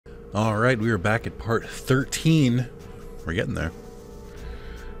Alright, we are back at part 13. We're getting there.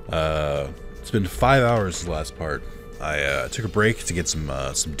 It's been 5 hours since the last part. I took a break to get some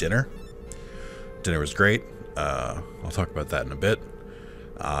dinner. Dinner was great. I'll talk about that in a bit.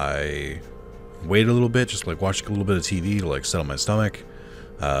 I waited a little bit, just like watched a little bit of TV to like settle my stomach.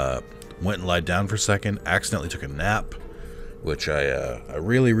 Went and lied down for a second. Accidentally took a nap, which I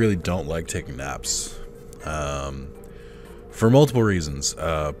really don't like taking naps. For multiple reasons,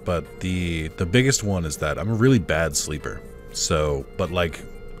 but the biggest one is that I'm a really bad sleeper. So, but like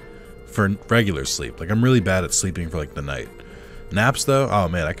for regular sleep, like I'm really bad at sleeping for like the night. Naps though, oh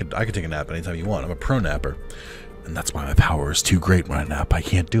man, I could take a nap anytime you want. I'm a pro napper, and that's why my power is too great when I nap. I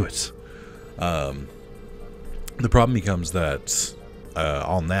can't do it. The problem becomes that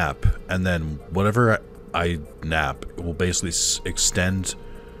I'll nap, and then whatever I nap will basically extend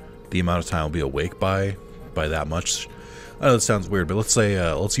the amount of time I'll be awake by that much. I know that sounds weird, but let's say,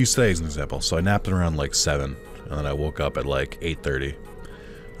 let's use today as an example. So I napped at around like 7, and then I woke up at like 8:30.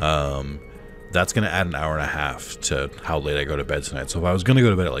 That's going to add an hour and a half to how late I go to bed tonight. So if I was going to go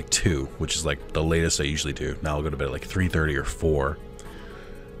to bed at like 2, which is like the latest I usually do, now I'll go to bed at like 3:30 or 4,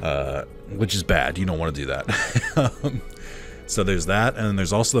 which is bad. You don't want to do that. So there's that, and then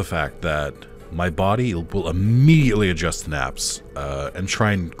there's also the fact that my body will immediately adjust to naps and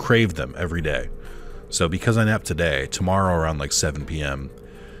try and crave them every day. So because I napped today, tomorrow around like 7 p.m.,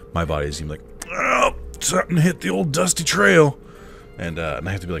 my body's gonna be like, oh, something hit the old dusty trail. And I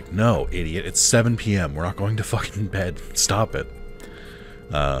have to be like, no, idiot, it's 7 p.m. We're not going to fucking bed. Stop it.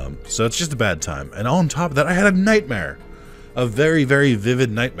 So it's just a bad time. And on top of that, I had a nightmare. A very, very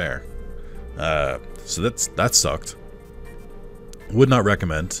vivid nightmare. So that sucked. Would not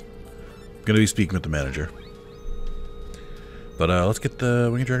recommend. Gonna be speaking with the manager. But let's get the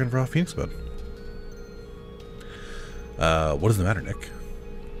Winged Dragon of Raw Phoenix mode. What is the matter, Nick?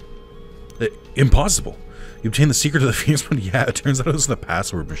 Impossible. You obtained the secret of the Phoenix mode? Yeah, it turns out it was the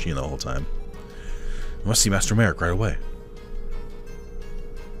password machine the whole time. I must see Master Merrick right away.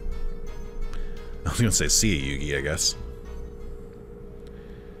 I was gonna say see you, Yugi, I guess.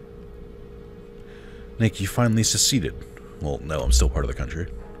 Nick, you finally seceded. Well, no, I'm still part of the country.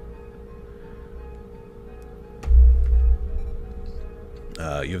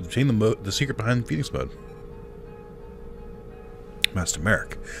 You have obtained the secret behind Phoenix mode. Master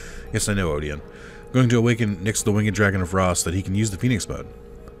Merrick. Yes, I know, Odeon. I'm going to awaken Nick's the Winged Dragon of Ra so that he can use the Phoenix mode.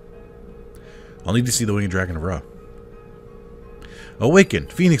 I'll need to see the Winged Dragon of Ra. Awaken!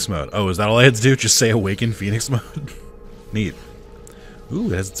 Phoenix mode. Oh, is that all I had to do? Just say awaken Phoenix mode? Neat.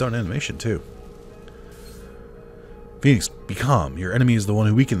 Ooh, it has its own animation, too. Phoenix, be calm. Your enemy is the one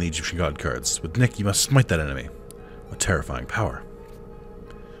who weakened the Egyptian god cards. With Nick, you must smite that enemy. A terrifying power.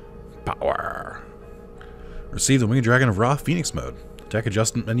 Power. Receive the Winged Dragon of Ra Phoenix mode. Attack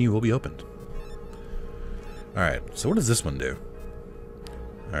adjustment menu will be opened. Alright, so what does this one do?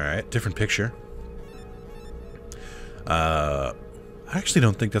 Alright, different picture. I actually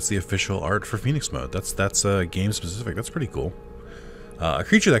don't think that's the official art for Phoenix mode. That's game specific. That's pretty cool. A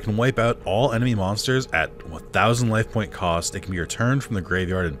creature that can wipe out all enemy monsters at 1,000 life point cost. It can be returned from the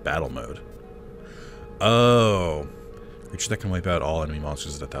graveyard in battle mode. Oh. Creature that can wipe out all enemy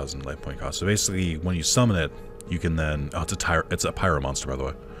monsters at 1,000 life point cost. So basically, when you summon it, you can then... Oh, it's a pyro monster, by the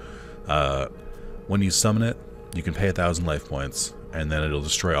way. When you summon it, you can pay 1,000 life points, and then it'll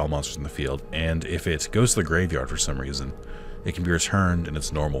destroy all monsters in the field. And if it goes to the graveyard for some reason, it can be returned in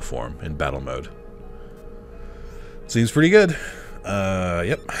its normal form in battle mode. Seems pretty good.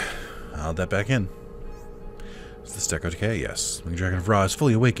 Yep. I'll add that back in. Is this deck okay? Yes. Winged Dragon of Ra is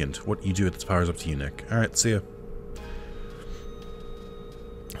fully awakened. What you do with its power is up to you, Nick. Alright, see ya.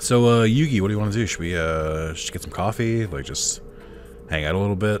 So, Yugi, what do you want to do? Should we, just get some coffee? Like, just hang out a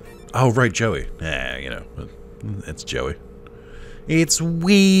little bit? Oh, right, Joey. Nah, you know, it's Joey. It's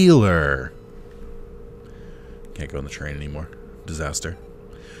Wheeler. Can't go on the train anymore. Disaster.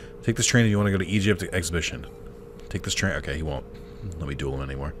 Take this train if you want to go to Egypt exhibition. Take this train. Okay, he won't let me duel him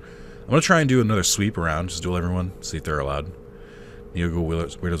anymore. I'm going to try and do another sweep around. Just duel everyone. See if they're allowed. Neogo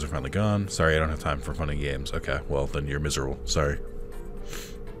weirdos are finally gone. Sorry, I don't have time for fun and games. Okay, well, then you're miserable. Sorry.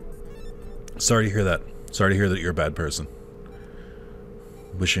 Sorry to hear that. Sorry to hear that you're a bad person.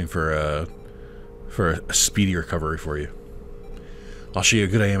 Wishing for a speedy recovery for you. I'll show you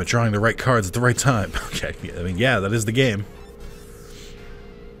how good I am at drawing the right cards at the right time. Okay, I mean, yeah, that is the game.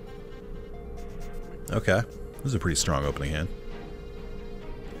 Okay, this is a pretty strong opening hand.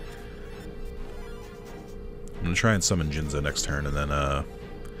 I'm gonna try and summon Jinzo next turn, and then I'm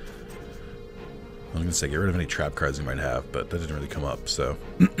gonna say get rid of any trap cards you might have, but that didn't really come up, so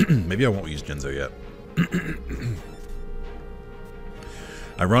maybe I won't use Jinzo yet.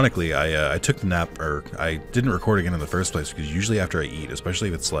 Ironically, I took the nap, or I didn't record again in the first place because usually after I eat, especially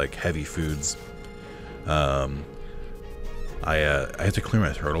if it's like heavy foods, I have to clear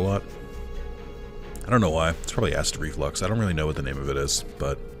my throat a lot. I don't know why. It's probably acid reflux. I don't really know what the name of it is,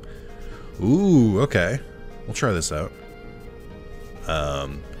 but ooh, okay, we'll try this out.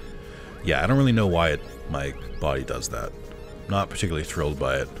 Yeah, I don't really know why my body does that. Not particularly thrilled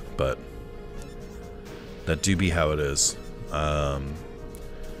by it, but that do be how it is.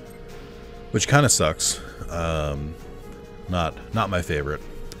 Which kind of sucks. Not my favorite,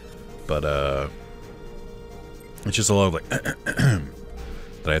 but it's just a lot of like that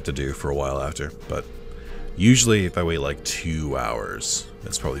I have to do for a while after. But usually, if I wait like 2 hours,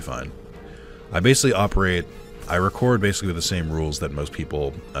 it's probably fine. I record basically with the same rules that most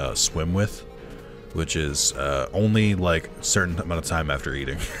people swim with, which is only like a certain amount of time after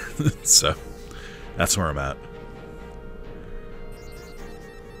eating. So that's where I'm at.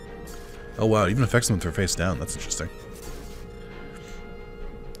 Oh wow, it even affects them with their face down. That's interesting.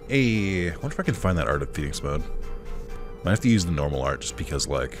 Hey, I wonder if I can find that art of Phoenix mode. Might have to use the normal art just because,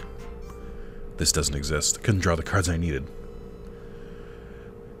 like, this doesn't exist. I couldn't draw the cards I needed.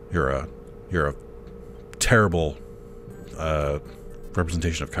 You're a terrible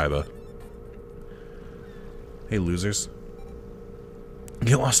representation of Kaiba. Hey, losers.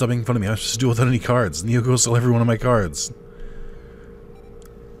 Get lost, stop making fun of me. I was supposed to do without any cards. Neo stole every one of my cards.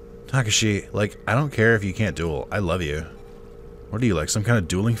 Takashi, like, I don't care if you can't duel. I love you. What are you, like, some kind of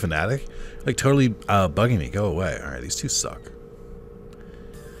dueling fanatic? Like, totally bugging me. Go away. Alright, these two suck.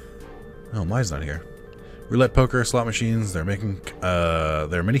 Oh, mine's not here. Roulette, poker, slot machines. There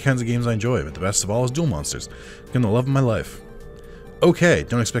are many kinds of games I enjoy, but the best of all is Duel Monsters. Getting the love of my life. Okay,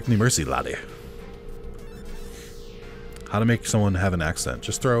 don't expect any mercy, laddie. How to make someone have an accent.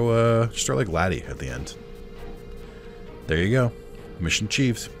 Just throw like laddie at the end. There you go. Mission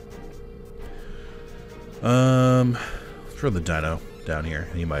achieved. Throw the dino down here,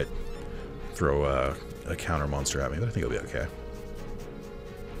 and he might throw a counter monster at me, but I think it'll be okay.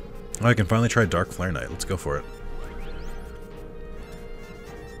 Oh, I can finally try Dark Flare Knight. Let's go for it.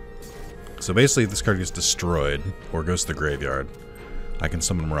 So basically, if this card gets destroyed or goes to the graveyard, I can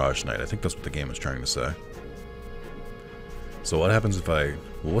summon Mirage Knight. I think that's what the game is trying to say. So what happens if I...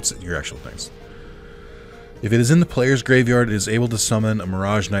 Well, what's your actual things? If it is in the player's graveyard, it is able to summon a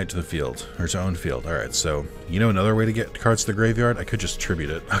Mirage Knight to the field, or to own field. Alright, so, you know another way to get cards to the graveyard? I could just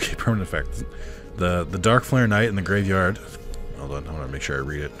tribute it. Okay, permanent effect. The Dark Flare Knight in the graveyard... Hold on, I want to make sure I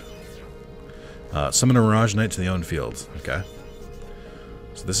read it. Summon a Mirage Knight to the own field. Okay.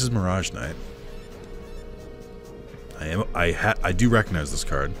 So this is Mirage Knight. I do recognize this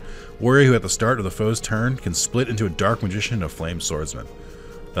card. Warrior who at the start of the foe's turn can split into a Dark Magician and a Flame Swordsman.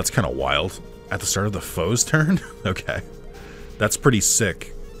 That's kind of wild. At the start of the foe's turn? Okay. That's pretty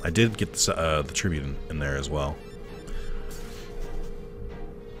sick. I did get the tribute in there as well.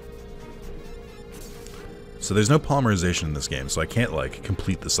 So there's no polymerization in this game, so I can't, like,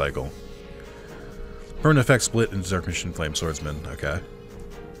 complete the cycle. Permanent effect split into Dark Magician, Flame Swordsman. Okay.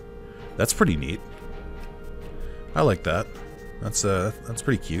 That's pretty neat. I like that. That's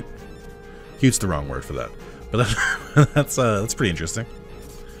pretty cute. Cute's the wrong word for that. But that's pretty interesting.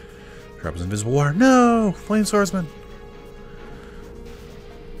 Drops Invisible War. No! Flame Swordsman!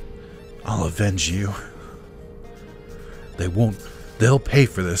 I'll avenge you. They won't. They'll pay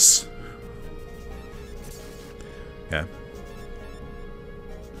for this. Yeah.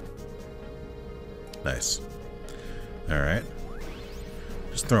 Nice. Alright.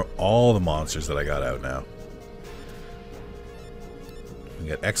 Just throw all the monsters that I got out now. We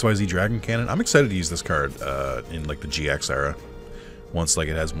got XYZ Dragon Cannon. I'm excited to use this card in like the GX era. Once like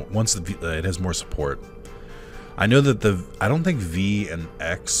it has more support. I know that I don't think V and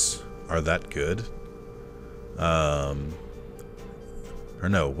X are that good. Or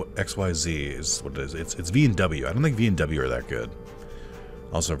no, XYZ is what it is. It's V and W. I don't think V and W are that good.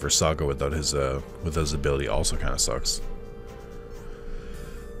 Also, Versago without his ability also kind of sucks.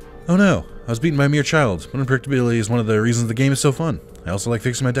 Oh no, I was beaten by a mere child. But unpredictability is one of the reasons the game is so fun. I also like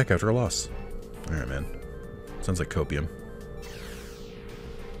fixing my deck after a loss. Alright, man. Sounds like copium.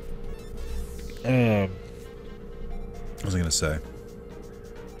 What was I gonna say?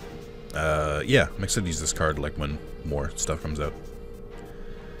 Yeah, I'm excited to use this card like when more stuff comes out.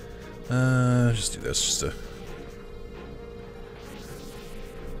 Just do this, just to...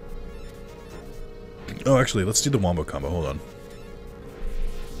 Oh, actually, let's do the Wombo combo, hold on.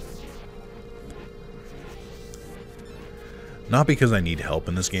 Not because I need help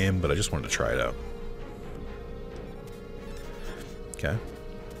in this game, but I just wanted to try it out. Okay.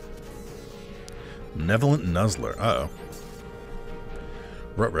 Benevolent Nuzzler. Uh-oh.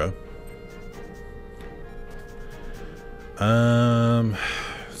 Ruh-roh.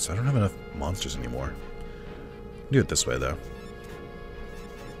 So I don't have enough monsters anymore. Do it this way, though.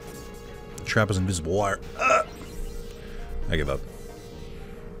 Trap is invisible wire. I give up.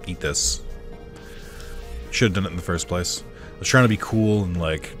 Eat this. Should have done it in the first place. I was trying to be cool and,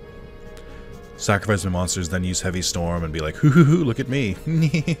 like, sacrifice my monsters, then use Heavy Storm and be like, hoo hoo hoo, look at me.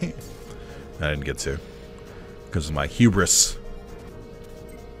 I didn't get to. Because of my hubris.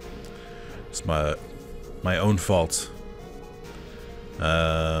 It's my own fault.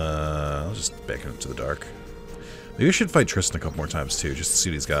 I'll just back him into the dark. Maybe I should fight Tristan a couple more times too, just to see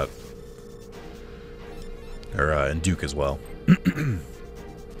what he's got. Or, and Duke as well.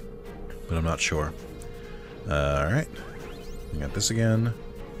 But I'm not sure. Alright. We got this again.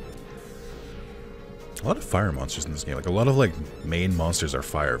 A lot of fire monsters in this game. Like, a lot of, like, main monsters are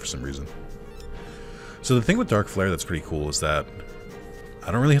fire for some reason. So the thing with Dark Flare that's pretty cool is that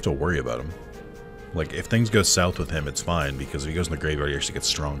I don't really have to worry about him. Like, if things go south with him, it's fine, because if he goes in the graveyard, he actually gets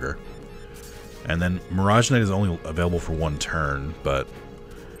stronger. And then Mirage Knight is only available for one turn, but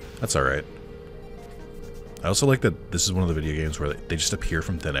that's alright. I also like that this is one of the video games where they just appear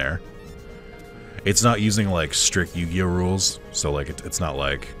from thin air. It's not using, like, strict Yu-Gi-Oh! Rules, so, like, it's not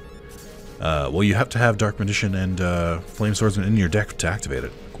like, well, you have to have Dark Magician and Flame Swordsman in your deck to activate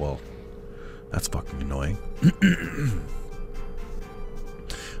it. Well, that's fucking annoying.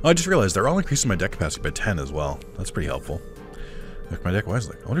 Oh, I just realized they're all increasing my deck capacity by 10 as well. That's pretty helpful. Make my deck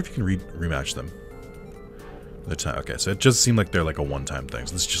wisely. I wonder if you can rematch them. Okay, so it just seemed like they're like a one-time thing.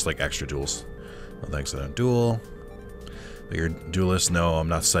 So this is just like extra duels. Well, thanks, I don't duel. But you're a duelist? No, I'm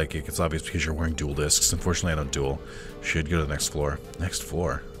not psychic. It's obvious because you're wearing dual discs. Unfortunately, I don't duel. Should go to the next floor. Next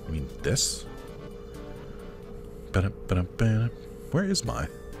floor? I mean, this? Where is my? I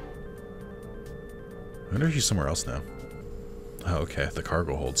wonder if she's somewhere else now. Oh, okay. The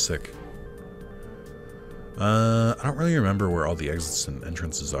cargo hold. Sick. I don't really remember where all the exits and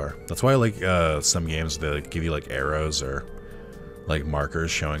entrances are. That's why I like some games that like, give you like arrows or like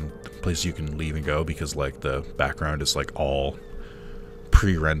markers showing places you can leave and go, because like the background is like all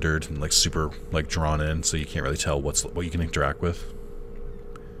pre-rendered and like super like drawn in, so you can't really tell what you can interact with.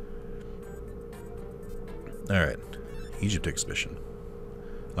 All right, Egypt exhibition.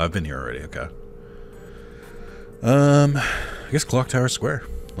 Oh, I've been here already. Okay. I guess Clock Tower Square.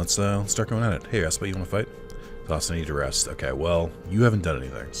 Let's start going at it. Hey, Espa, you want to fight? Thoughts, I need to rest. Okay, well, you haven't done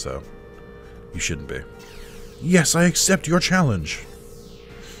anything, so you shouldn't be. Yes, I accept your challenge.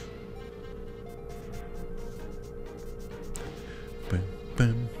 Bum,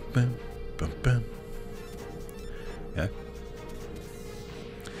 bum, bum, bum, bum. Okay.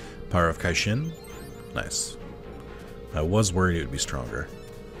 Power of Kaishin. Nice. I was worried it would be stronger.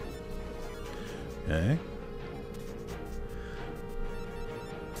 Okay.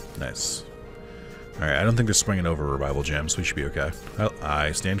 Nice. Alright, I don't think they're swinging over Revival Gems, so we should be okay. Well,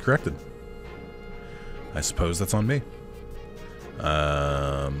 I stand corrected. I suppose that's on me.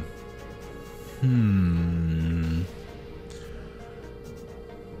 I'll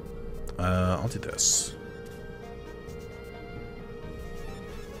do this.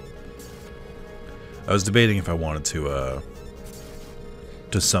 I was debating if I wanted to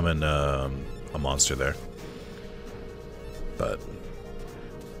summon a monster there, but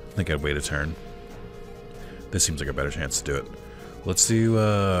I think I'd wait a turn. This seems like a better chance to do it. Let's do,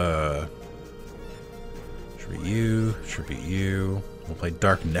 should be you. We'll play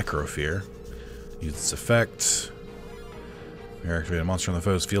Dark Necrofear. Use this effect. Activate a monster on the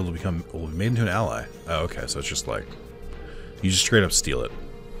foe's field will be made into an ally. Oh, okay, so it's just like, you just straight up steal it.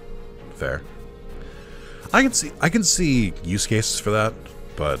 Fair. I can see use cases for that,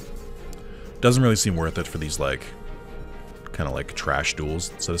 but it doesn't really seem worth it for these like kind of like trash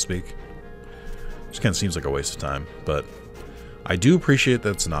duels, so to speak. Just kind of seems like a waste of time, but I do appreciate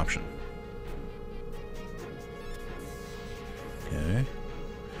that it's an option. Okay.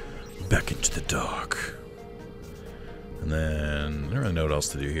 Back into the dark. And then I don't really know what else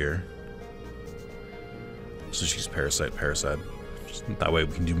to do here. So just use Parasite. Just that way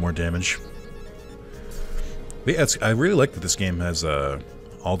we can do more damage. But yeah, I really like that this game has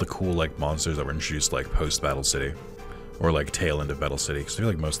all the cool like monsters that were introduced like post Battle City, or like tail end of Battle City. Because I feel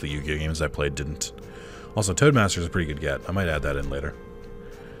like most of the Yu-Gi-Oh games I played didn't. Also, Toadmaster is a pretty good get. I might add that in later.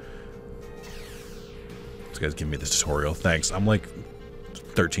 This guy's giving me the tutorial. Thanks. I'm like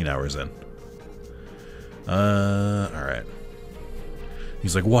 13 hours in. Alright.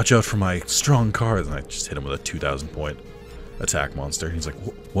 He's like, watch out for my strong cards. And I just hit him with a 2,000 point attack monster. He's like,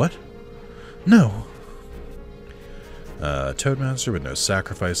 what? No. Toadmaster with no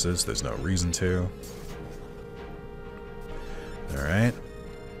sacrifices. There's no reason to. Alright.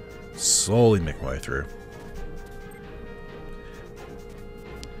 slowly make my way through.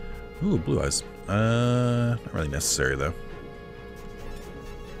 Ooh, blue eyes. Not really necessary, though.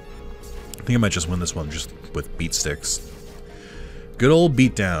 I think I might just win this one just with beat sticks. Good old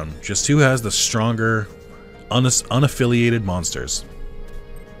beatdown. Just who has the stronger, unaffiliated monsters.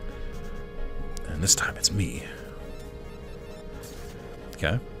 And this time it's me.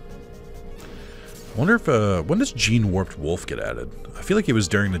 Okay. I wonder if, when does Gene Warped Wolf get added? I feel like it was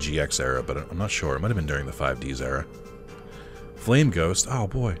during the GX era, but I'm not sure. It might have been during the 5Ds era. Flame Ghost. Oh,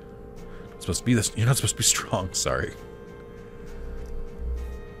 boy. It's supposed to be this. You're not supposed to be strong. Sorry.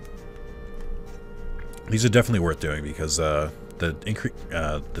 These are definitely worth doing because the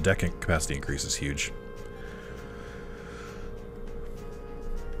deck capacity increase is huge.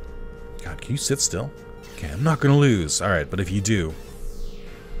 God, can you sit still? Okay, I'm not gonna lose. All right, but if you do,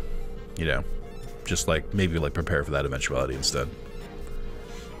 you know, just like maybe like prepare for that eventuality instead.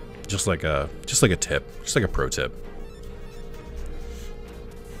 Just like a tip, just like a pro tip.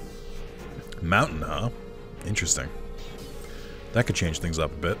 Mountain, huh? Interesting. That could change things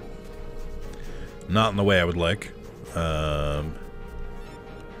up a bit. Not in the way I would like.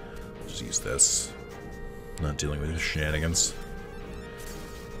 Just use this. Not dealing with shenanigans.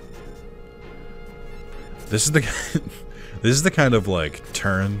 This is the this is the kind of like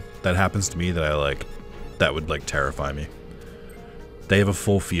turn that happens to me that I like. That would like terrify me. They have a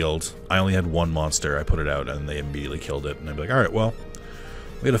full field. I only had one monster. I put it out and they immediately killed it. And I'd be like, all right, well,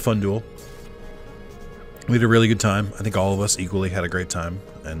 we had a fun duel. We had a really good time. I think all of us equally had a great time.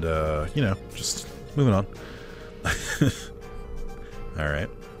 And, you know, just moving on. Alright.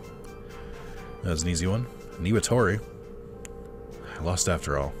 That was an easy one. Niwatori. I lost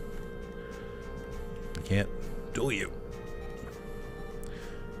after all. I can't duel you.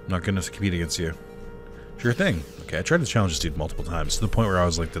 I'm not going to compete against you. Sure thing. Okay, I tried to challenge this dude multiple times to the point where I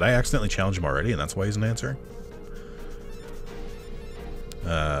was like, did I accidentally challenge him already? And that's why he's not answering?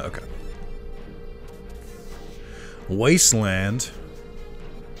 Okay. Wasteland.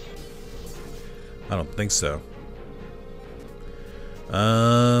 I don't think so.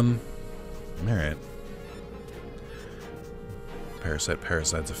 Alright.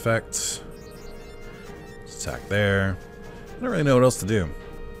 Parasite's effect. Let's attack there. I don't really know what else to do.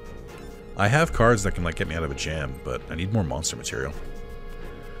 I have cards that can like get me out of a jam, but I need more monster material.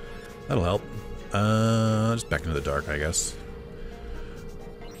 That'll help. Just back into the dark, I guess.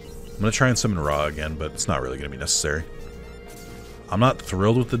 I'm gonna try and summon Ra again, but it's not really gonna be necessary. I'm not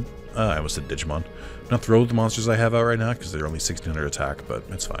thrilled with the... I almost said Digimon. I'm not thrilled with the monsters I have out right now, because they're only 1600 attack, but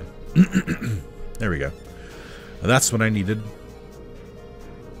it's fine. There we go. That's what I needed.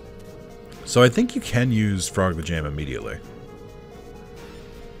 So I think you can use Frog the Jam immediately.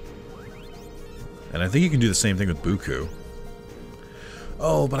 And I think you can do the same thing with Buku.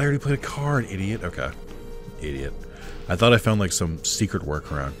 Oh, but I already played a card, idiot. Okay. Idiot. I thought I found like some secret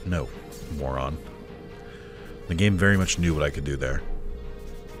workaround. No, moron. The game very much knew what I could do there.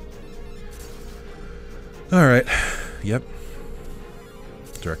 Alright. Yep.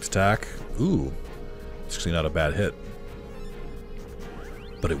 Direct attack. Ooh. It's actually not a bad hit.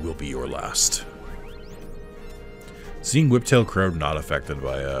 But it will be your last. Seeing Whiptail Crow not affected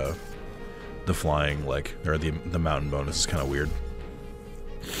by the flying, like, or the mountain bonus is kind of weird.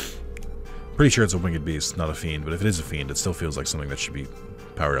 Pretty sure it's a winged beast, not a fiend, but if it is a fiend, it still feels like something that should be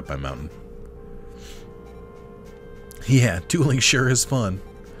powered up by mountain. Yeah, dueling sure is fun.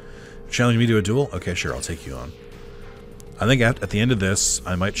 Challenge me to a duel? Okay, sure, I'll take you on. I think at the end of this,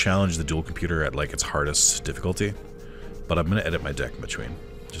 I might challenge the duel computer at, like, its hardest difficulty. But I'm gonna edit my deck in between.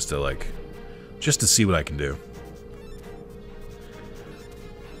 Just to, like, just to see what I can do.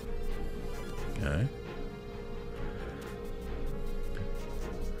 Okay.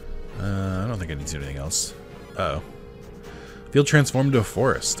 I don't think I need to do anything else. Uh-oh. Field transformed to a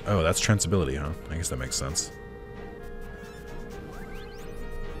forest. Oh, that's transability, huh? I guess that makes sense.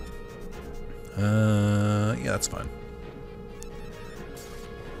 Yeah, that's fine.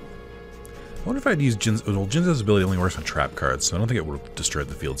 I wonder if I'd use Jin's... Well, Jin's ability only works on trap cards, so I don't think it would have destroyed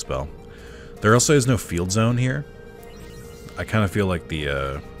the field spell. There also is no field zone here. I kind of feel like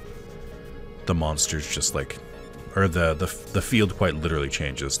the monsters just, like... Or the field quite literally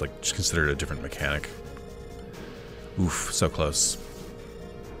changes. Like, just consider it a different mechanic. Oof, so close.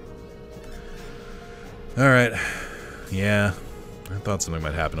 Alright. Yeah. I thought something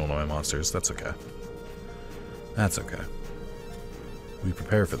might happen to one of my monsters. That's okay. That's okay. We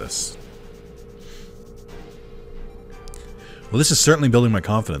prepare for this. Well, this is certainly building my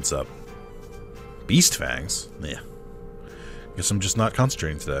confidence up. Beast Fangs? Yeah. Guess I'm just not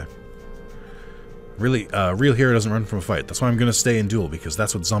concentrating today. Really, real hero doesn't run from a fight. That's why I'm gonna stay in duel, because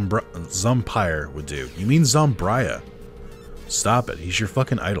that's what Zumpire would do. You mean Zombria? Stop it. He's your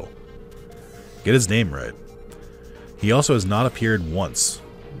fucking idol. Get his name right. He also has not appeared once,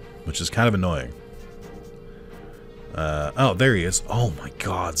 which is kind of annoying. Oh, there he is. Oh my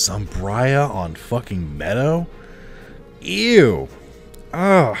god, Zombria on fucking Meadow? Ew.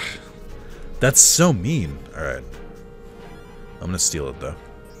 Ugh. That's so mean. Alright. I'm gonna steal it, though.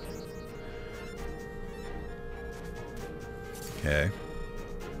 Okay.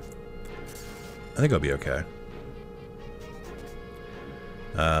 I think I'll be okay.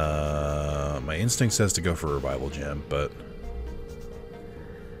 My instinct says to go for a revival gem, but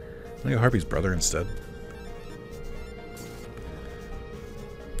I'm gonna go Harpy's brother instead.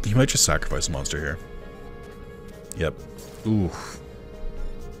 He might just sacrifice a monster here. Yep. Oof.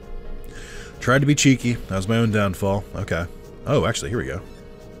 Tried to be cheeky. That was my own downfall. Okay. Oh, actually, here we go.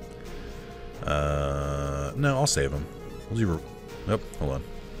 No, I'll save him. We'll do... Nope, hold on.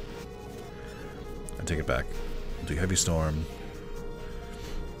 I take it back. We'll do Heavy Storm.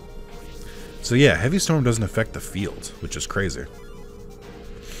 So yeah, Heavy Storm doesn't affect the field, which is crazy.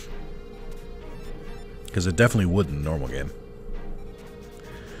 Because it definitely would in a normal game.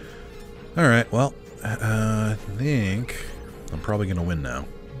 Alright, well, I think I'm probably going to win now.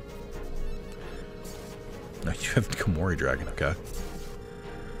 No, you have Komori Dragon, okay.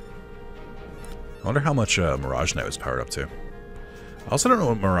 I wonder how much Mirage Knight was powered up to. I also don't know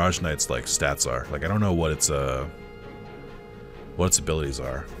what Mirage Knight's like stats are. Like, I don't know what its abilities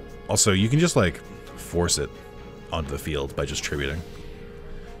are. Also, you can just like force it onto the field by just tributing,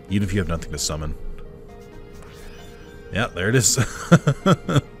 even if you have nothing to summon. Yeah, there it is.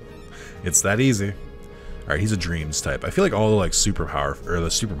 It's that easy. All right, he's a Dreams type. I feel like all the like super powerful or the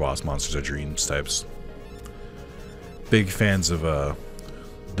super boss monsters are Dreams types. Big fans of the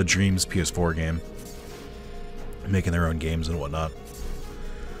Dreams PS4 game, making their own games and whatnot.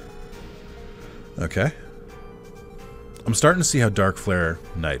 Okay. I'm starting to see how Dark Flare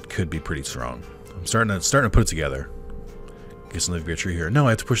Knight could be pretty strong. I'm starting to put it together. Guess I'll be a tree here. No,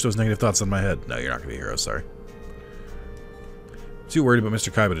 I have to push those negative thoughts on my head. No, you're not gonna be a hero. Sorry. Too worried about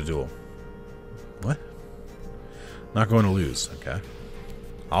Mr. Kaiba to duel. What? Not going to lose. Okay.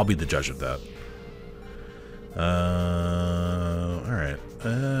 I'll be the judge of that. Alright.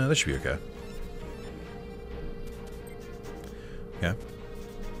 That should be okay. Okay.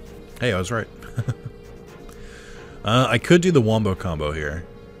 Hey, I was right. I could do the Wombo combo here.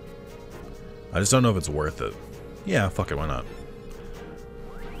 I just don't know if it's worth it. Yeah, fuck it, why not?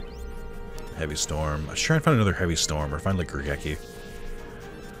 Heavy Storm. I should try and find another Heavy Storm, or find like Gregeki.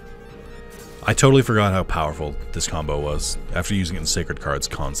 I totally forgot how powerful this combo was after using it in Sacred Cards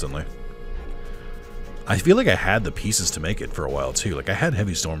constantly. I feel like I had the pieces to make it for a while too. Like I had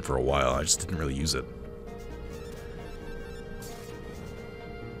Heavy Storm for a while, I just didn't really use it.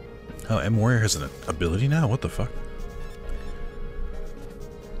 Oh, M-Warrior has an ability now? What the fuck?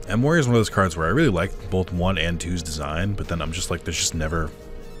 M-Warrior is one of those cards where I really like both 1 and 2's design, but then I'm just like, there's just never...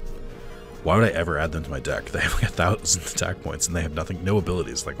 Why would I ever add them to my deck? They have like 1,000 attack points and they have nothing, no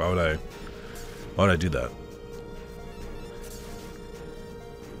abilities. Like, why would I do that?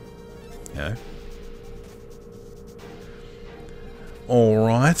 Okay.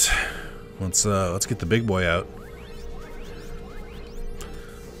 Alright. Let's get the big boy out.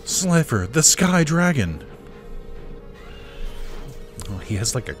 Slifer, the Sky Dragon! Oh, he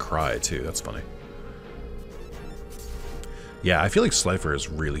has like a cry too, that's funny. Yeah, I feel like Slifer is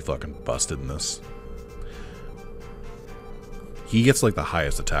really fucking busted in this. He gets like the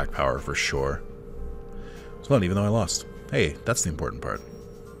highest attack power for sure. It's fun, even though I lost. Hey, that's the important part.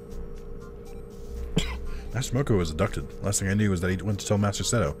 Master Moko was abducted. Last thing I knew was that he went to tell Master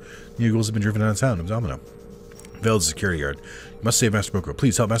Seto. The Eagles have been driven out of town of Domino. Veiled security guard. You must save Master Moko.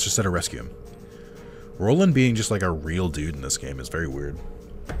 Please help Master Seto rescue him. Roland being just like a real dude in this game is very weird.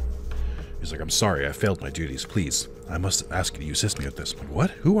 He's like, I'm sorry, I failed my duties. Please, I must ask you to assist me with this. I'm like,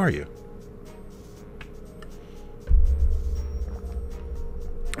 what? Who are you?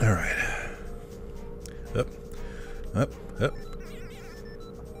 Alright. Up. Up. Up.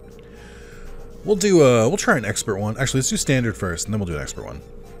 We'll try an expert one. Actually, let's do standard first, and then we'll do an expert one.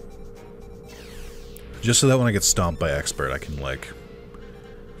 Just so that when I get stomped by expert, I can, like,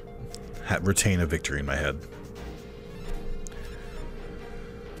 retain a victory in my head.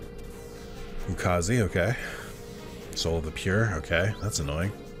 Ukazi, okay. Soul of the Pure, okay. That's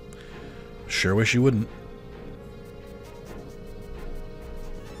annoying. Sure wish you wouldn't.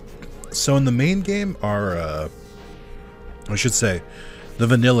 So in the main game, I should say, the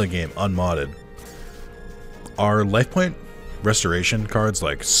vanilla game, unmodded, are life point restoration cards,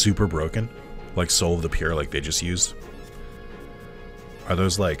 like, super broken? Like Soul of the Pure, like they just used. Are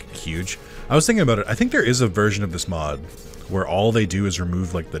those, like, huge? I was thinking about it. I think there is a version of this mod where all they do is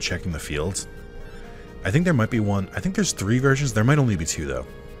remove, like, the checking the fields. I think there might be one. I think there's 3 versions. There might only be 2, though.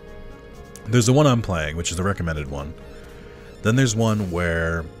 There's the one I'm playing, which is the recommended one. Then there's one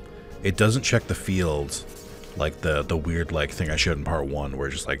where it doesn't check the field, like the weird, like, thing I showed in part 1, where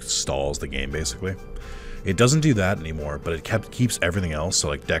it just, like, stalls the game, basically. It doesn't do that anymore, but it keeps everything else, so,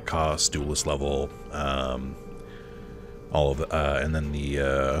 like, deck cost, duelist level, all of the, and then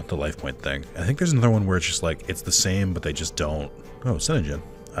the life point thing. I think there's another one where it's just like, it's the same, but they just don't... Oh, Synogen.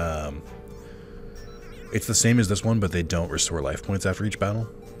 It's the same as this one, but they don't restore life points after each battle.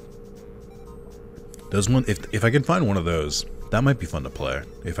 Those one, if I can find one of those, that might be fun to play,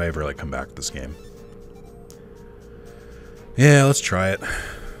 if I ever, like, come back to this game. Yeah, let's try it.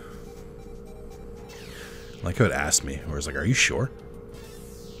 Like how it asked me, where it's like, are you sure?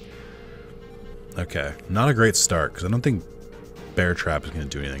 Okay, not a great start, because I don't think Bear Trap is going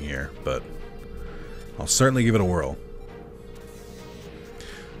to do anything here, but I'll certainly give it a whirl.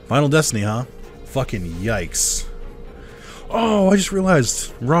 Final Destiny, huh? Fucking yikes. Oh, I just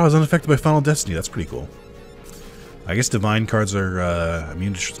realized Ra is unaffected by Final Destiny. That's pretty cool. I guess Divine cards are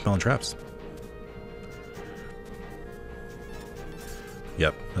immune to spell and traps.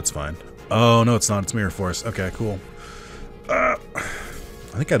 Yep, that's fine. Oh, no, it's not. It's Mirror Force. Okay, cool. I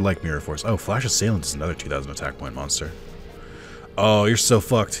think I'd like Mirror Force. Oh, Flash Assailant is another 2000 attack point monster. Oh, you're so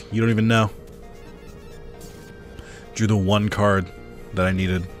fucked. You don't even know. Drew the one card that I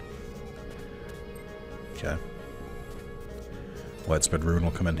needed. Okay. Widespread Ruin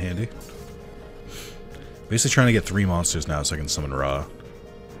will come in handy. Basically trying to get 3 monsters now so I can summon Ra.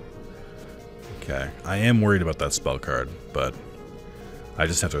 Okay. I am worried about that spell card, but I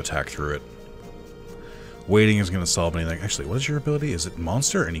just have to attack through it. Waiting is going to solve anything. Actually, what is your ability? Is it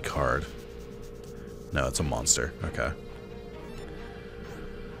monster or any card? No, it's a monster. Okay.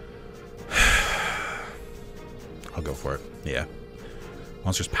 I'll go for it. Yeah.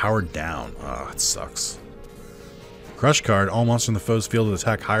 Monster's powered down. Oh, it sucks. Crush card. All monsters in the foe's field with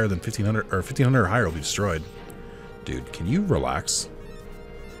attack higher than 1500 or 1500 or higher will be destroyed. Dude, can you relax?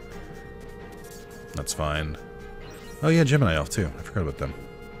 That's fine. Oh yeah, Gemini Elf too. I forgot about them.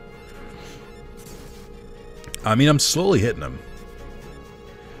 I mean, I'm slowly hitting them.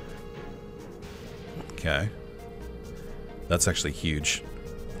 Okay. That's actually huge.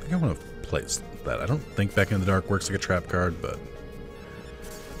 I think I want to place that. I don't think Back in the Dark works like a trap card, but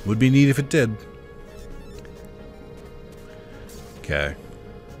would be neat if it did. Okay.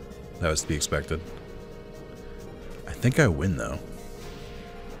 That was to be expected. I think I win, though.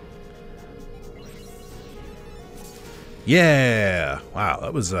 Yeah! Wow,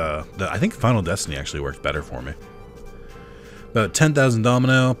 that was, I think Final Destiny actually worked better for me. About 10,000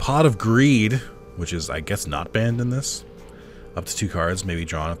 Domino, Pot of Greed, which is, I guess, not banned in this. Up to 2 cards, maybe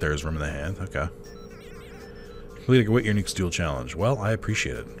drawn if there is room in the hand. Okay. Complete a Wit Your Nuke's dual challenge. Well, I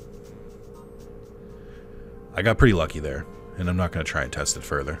appreciate it. I got pretty lucky there, and I'm not going to try and test it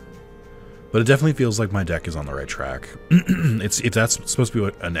further. But it definitely feels like my deck is on the right track. If that's supposed to be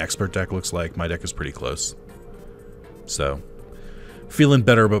what an expert deck looks like, my deck is pretty close. So, feeling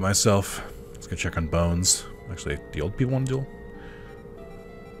better about myself. Let's go check on Bones. Actually, the old people want to duel?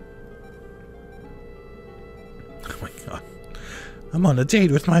 Oh my god. I'm on a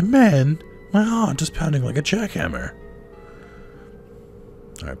date with my man. My heart is pounding like a jackhammer.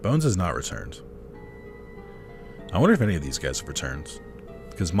 Alright, Bones has not returned. I wonder if any of these guys have returned.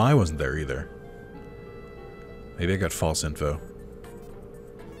 Because Mai wasn't there either. Maybe I got false info.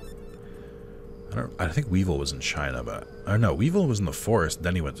 I think Weevil was in China, but... I don't know, Weevil was in the forest,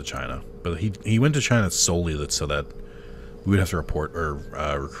 then he went to China. But he went to China solely so that we would have to report or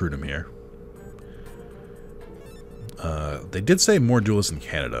recruit him here. They did say more duelists in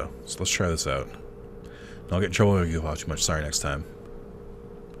Canada, so let's try this out. I'll get in trouble if you go out too much. Sorry, next time.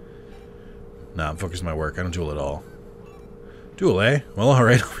 Nah, I'm focused on my work. I don't duel at all. Duel, eh? Well,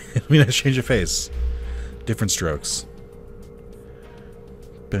 alright. I mean, I change of face. Different strokes.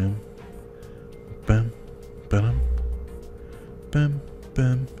 Boom. Boom. Boom. Boom.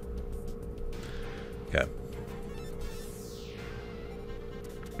 Boom. Okay.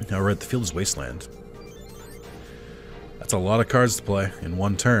 Now we're at the Field's Wasteland. That's a lot of cards to play in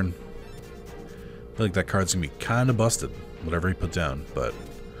one turn. I feel like that card's gonna be kind of busted, whatever he put down, but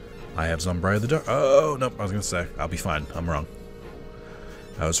I have Zombrai of the Dark. Oh, nope, I was gonna say, I'll be fine. I'm wrong.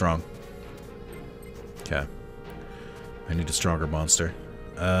 I was wrong. Okay. I need a stronger monster.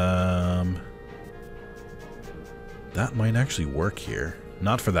 That might actually work here.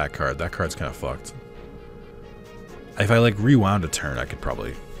 Not for that card. That card's kind of fucked. If I, like, rewound a turn, I could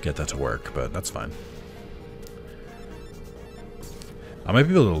probably get that to work, but that's fine. I might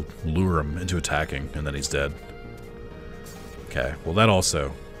be able to lure him into attacking, and then he's dead. Okay, well that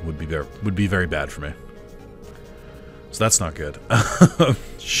also would be very bad for me. So that's not good.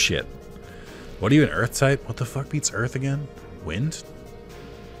 Shit. What are you, an Earth type? What the fuck beats Earth again? Wind?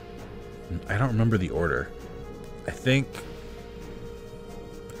 I don't remember the order. I think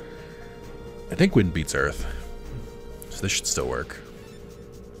Wind beats Earth. So this should still work.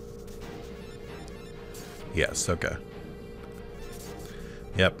 Yes, okay.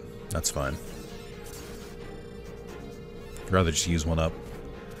 Yep, that's fine. I'd rather just use one up.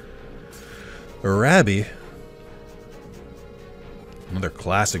 Rabby. Another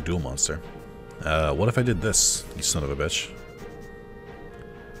classic dual monster. What if I did this, you son of a bitch?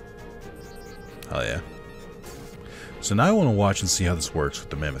 Hell yeah. So now I want to watch and see how this works with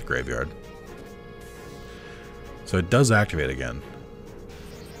the Mammoth Graveyard. So it does activate again.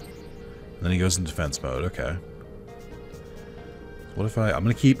 And then he goes in defense mode, okay. What if I'm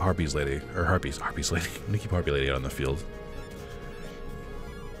gonna keep Harpy's Lady, or Harpy's Lady. I'm gonna keep Harpy Lady out on the field.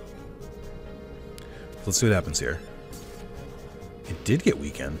 Let's see what happens here. It did get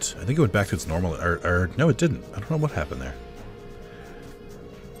weakened. I think it went back to its normal, or no, it didn't. I don't know what happened there.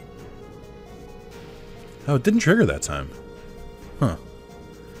 Oh, it didn't trigger that time. Huh.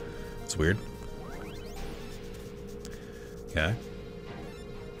 That's weird. Okay.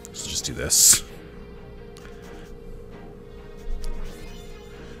 Let's just do this.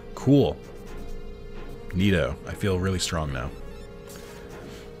 Cool. Neato. I feel really strong now.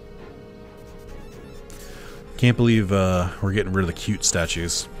 Can't believe we're getting rid of the cute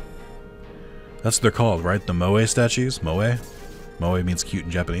statues. That's what they're called, right? The Moe statues? Moe? Moe means cute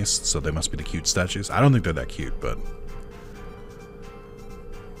in Japanese, so they must be the cute statues. I don't think they're that cute, but...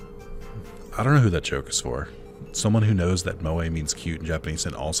 I don't know who that joke is for. Someone who knows that Moe means cute in Japanese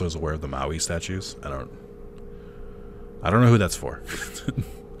and also is aware of the Maui statues? I don't know who that's for.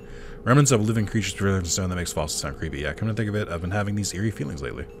 Remnants of living creatures preserved in stone that makes fossils sound creepy. Yeah, come to think of it, I've been having these eerie feelings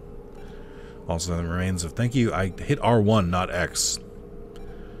lately. Also, the remains of... Thank you. I hit R1, not X.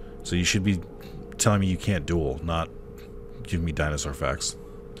 So you should be telling me you can't duel, not giving me dinosaur facts.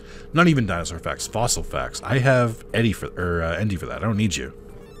 Not even dinosaur facts, fossil facts. I have Eddie for Endy for that. I don't need you.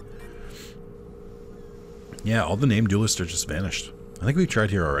 Yeah, all the named duelists are just vanished. I think we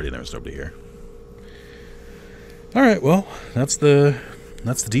tried here already and there was nobody here. Alright, well, that's the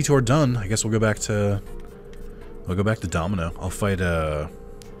detour done. I guess we'll go back to Domino. I'll fight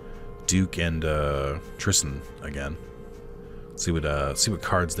Duke and Tristan again. See what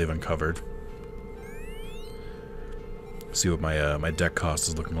cards they've uncovered. See what my deck cost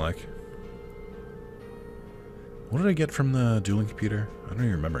is looking like. What did I get from the dueling computer? I don't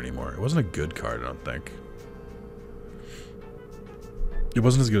even remember anymore. It wasn't a good card, I don't think. It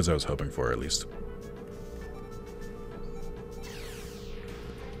wasn't as good as I was hoping for, at least.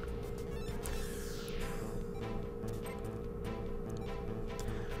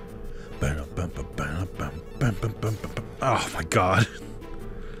 Oh my god.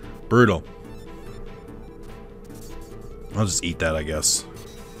 Brutal. I'll just eat that, I guess.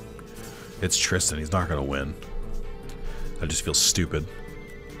 It's Tristan, he's not gonna win. I just feel stupid.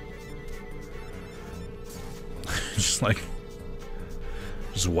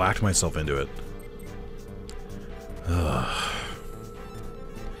 Just whacked myself into it. Ugh.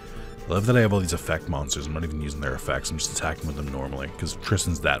 I love that I have all these effect monsters. I'm not even using their effects. I'm just attacking with them normally, because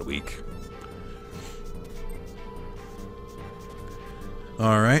Tristan's that weak.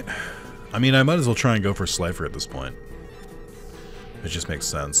 Alright. I mean, I might as well try and go for Slifer at this point. It just makes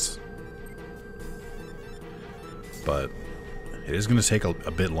sense. But it is going to take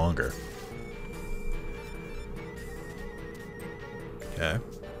a bit longer. Okay.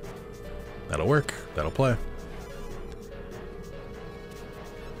 That'll work. That'll play.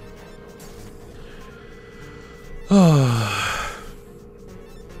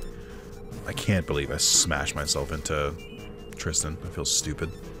 I can't believe I smashed myself into Tristan. I feel stupid.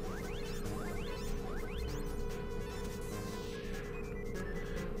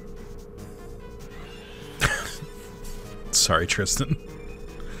 Sorry, Tristan.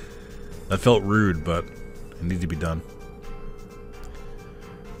 That felt rude, but it needed to be done.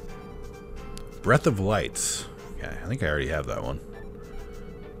 Breath of Light. Yeah, I think I already have that one.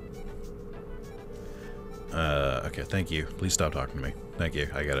 Okay, thank you. Please stop talking to me. Thank you,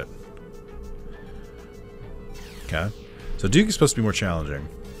 I get it. Okay. So Duke is supposed to be more challenging.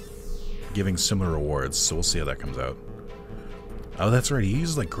 Giving similar rewards, so we'll see how that comes out. Oh, that's right, he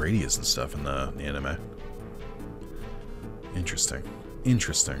uses like Gradius and stuff in the anime. Interesting.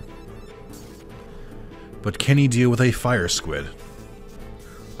 Interesting. But can he deal with a fire squid?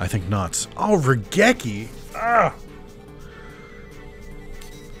 I think not. Oh, Regeki! Ah!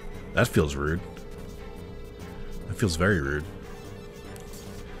 That feels rude. That feels very rude.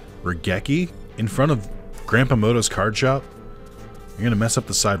 Regeki? In front of Grandpa Moto's card shop? You're gonna mess up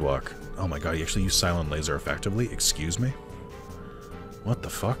the sidewalk. Oh my god, you actually use silent laser effectively? Excuse me? What the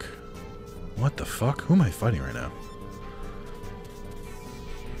fuck? What the fuck? Who am I fighting right now?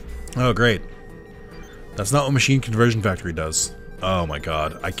 Oh, great. That's not what Machine Conversion Factory does. Oh my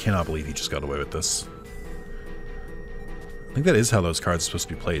god, I cannot believe he just got away with this. I think that is how those cards are supposed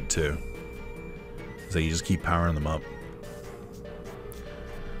to be played, too. Is that you just keep powering them up.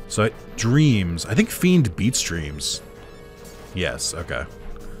 So, Dreams. I think Fiend beats Dreams. Yes, okay.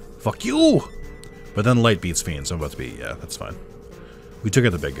 Fuck you! But then Light beats Fiend, so I'm about to be... Yeah, that's fine. We took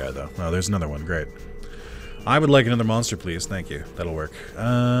out the big guy, though. Oh, there's another one. Great. I would like another monster, please. Thank you. That'll work.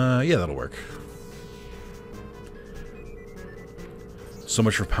 Yeah, that'll work. So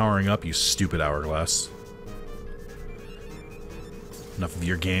much for powering up, you stupid hourglass. Enough of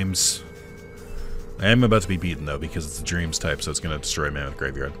your games. I am about to be beaten, though, because it's a Dreams type, so it's going to destroy Mammoth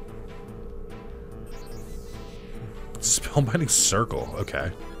Graveyard. Spellbinding Circle.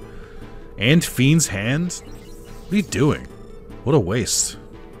 Okay. And Fiend's Hand? What are you doing? What a waste.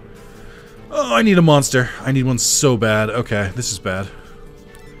 Oh, I need a monster. I need one so bad. Okay, this is bad.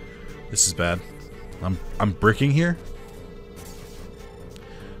 This is bad. I'm bricking here.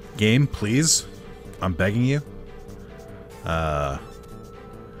 Game, please. I'm begging you.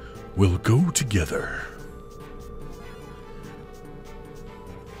 We'll go together.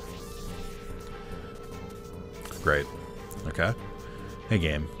 Great. Okay. Hey,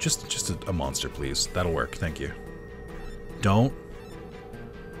 game. Just a monster, please. That'll work. Thank you. Don't.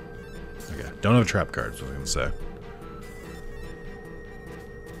 Okay. Don't have a trap card, is what I was going to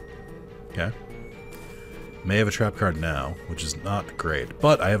say. Okay. May have a trap card now, which is not great,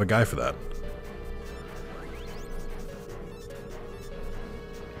 but I have a guy for that.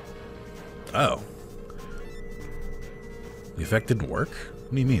 Oh. The effect didn't work?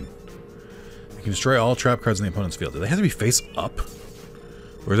 What do you mean? You can destroy all trap cards in the opponent's field. Do they have to be face up?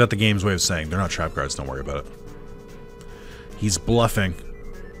 Or is that the game's way of saying they're not trap cards, don't worry about it? He's bluffing.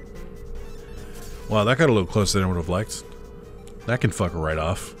 Wow, that got a little closer than I would have liked. That can fuck right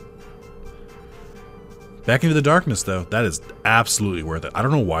off. Back into the darkness, though. That is absolutely worth it. I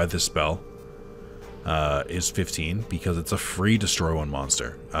don't know why this spell is 15, because it's a free destroy one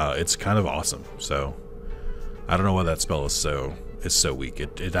monster. It's kind of awesome, so I don't know why that spell is so weak.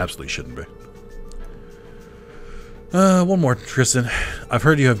 It absolutely shouldn't be. One more, Tristan. I've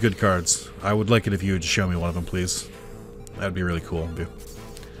heard you have good cards. I would like it if you would show me one of them, please. That'd be really cool.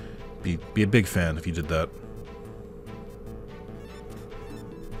 Be a big fan if you did that.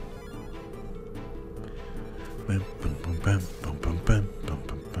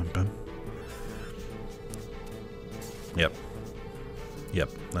 Yep. Yep,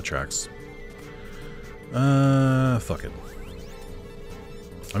 that tracks. Fuck it.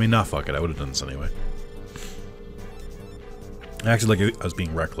 I mean, not fuck it. I would have done this anyway. I acted like I was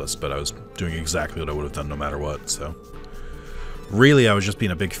being reckless, but I was doing exactly what I would have done no matter what, so... Really, I was just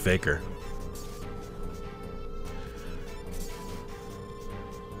being a big faker.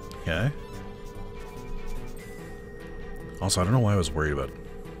 Okay. Also, I don't know why I was worried about...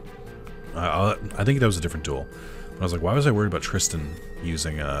 I think that was a different tool. But I was like, why was I worried about Tristan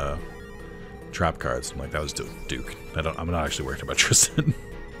using trap cards? I'm like, that was Duke. I'm not actually worried about Tristan.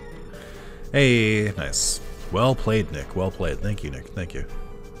 Hey, nice. Well played, Nick. Well played. Thank you, Nick. Thank you.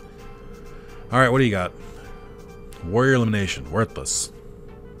 Alright, what do you got? Warrior Elimination. Worthless.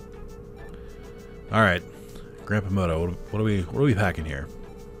 Alright. Grandpa Moto, what are we packing here?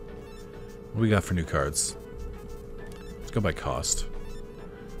 What do we got for new cards? Let's go by cost.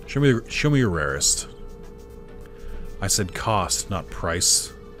 Show me your rarest. I said cost, not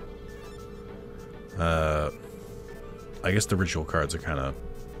price. I guess the ritual cards are kind of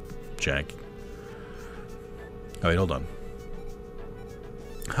jank. Oh wait, hold on.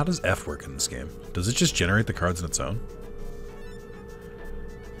 How does F work in this game? Does it just generate the cards on its own?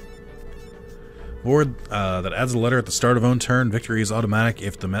 Board that adds a letter at the start of own turn. Victory is automatic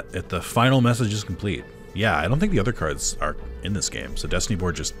if the final message is complete. Yeah, I don't think the other cards are in this game, so Destiny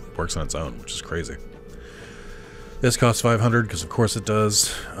board just works on its own, which is crazy. This costs 500 because of course it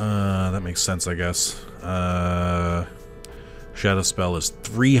does. That makes sense, I guess. Shadow Spell is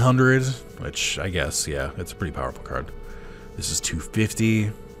 300, which I guess, yeah, it's a pretty powerful card. This is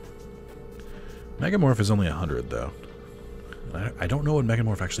 250. Megamorph is only 100, though. I don't know what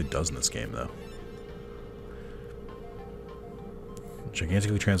Megamorph actually does in this game, though.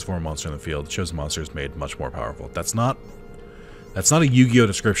 Gigantically transform a monster in the field. It shows the monster is made much more powerful. That's not That's not a Yu-Gi-Oh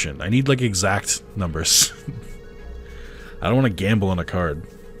description. I need like exact numbers. I don't want to gamble on a card.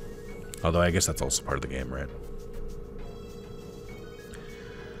 Although I guess that's also part of the game, right?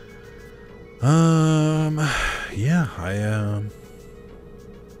 Yeah, I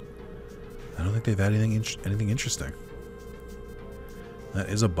don't think they've had anything interesting. That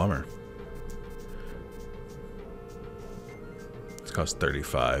is a bummer. This costs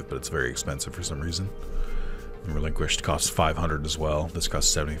 35, but it's very expensive for some reason. And Relinquished costs 500 as well. This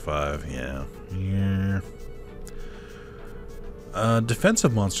costs 75. Yeah.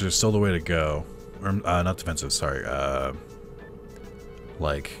 Defensive monsters are still the way to go. Or, not defensive, sorry.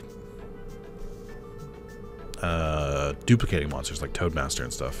 Duplicating monsters like Toadmaster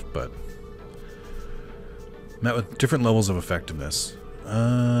and stuff, but met with different levels of effectiveness.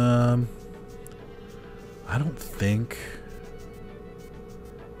 I don't think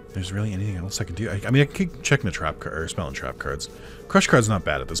there's really anything else I can do. I mean, I can keep checking the trap card or spell and trap cards. Crush card's not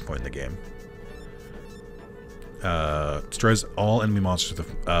bad at this point in the game. Destroys all enemy monsters with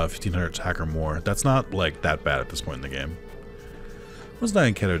a 1500 attack or more. That's not like that bad at this point in the game. What does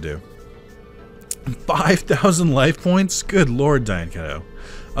Diane Keto do? 5,000 life points? Good lord, Diane Keto.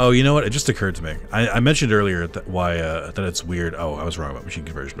 Oh, you know what? It just occurred to me. I mentioned earlier that that it's weird. Oh, I was wrong about Machine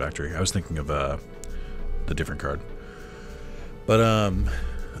Conversion Factory. I was thinking of the different card. But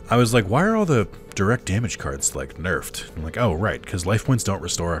I was like, why are all the direct damage cards like nerfed? I'm like, oh right, because life points don't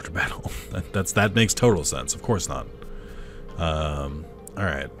restore after battle. that makes total sense. Of course not. All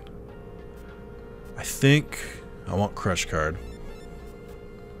right. I think I want Crush card.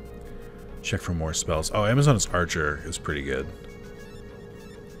 Check for more spells. Oh, Amazon's Archer is pretty good.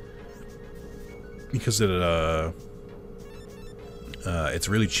 Because it's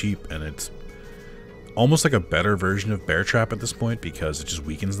really cheap and it's almost like a better version of Bear Trap at this point because it just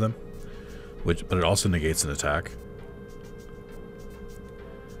weakens them. But it also negates an attack.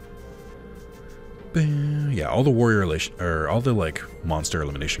 Yeah, all the all the like monster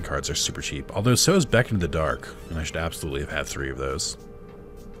elimination cards are super cheap. Although so is Beck into the Dark, and I should absolutely have had 3 of those.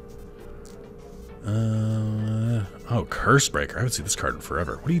 Oh, Cursebreaker. I haven't seen this card in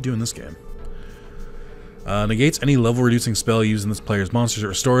forever. What do you do in this game? Negates any level reducing spell used in this player's monsters. It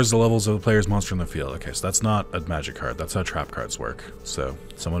restores the levels of the player's monster in the field. Okay, so that's not a magic card. That's how trap cards work. So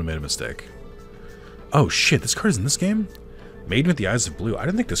someone made a mistake. Oh shit, this card is in this game? Maiden with the Eyes of Blue. I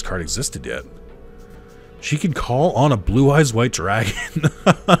didn't think this card existed yet. She can call on a Blue Eyes White Dragon.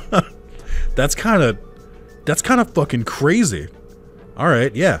 That's kind of fucking crazy. All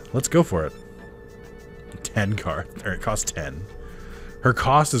right, yeah, let's go for it. 10 card, or it costs 10. Her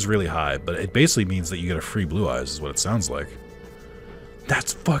cost is really high, but it basically means that you get a free Blue Eyes, is what it sounds like.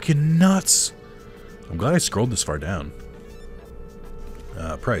 That's fucking nuts. I'm glad I scrolled this far down.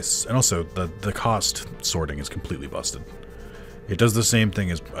 Price. And also, the cost sorting is completely busted. It does the same thing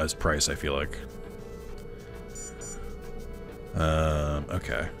as price, I feel like.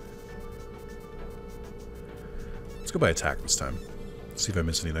 Okay. Let's go by attack this time. Let's see if I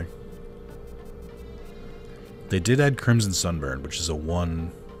missed anything. They did add Crimson Sunburn, which is a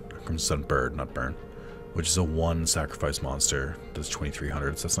 1... Crimson Sunbird, not burn. Which is a 1 sacrifice monster. Does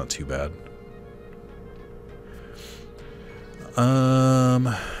 2300, so that's not too bad.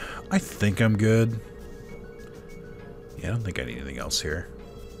 I think I'm good. Yeah, I don't think I need anything else here.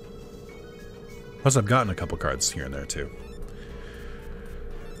 Plus, I've gotten a couple cards here and there, too.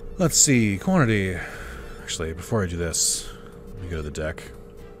 Let's see. Quantity. Actually, before I do this, let me go to the deck.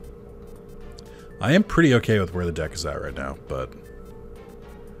 I am pretty okay with where the deck is at right now, but you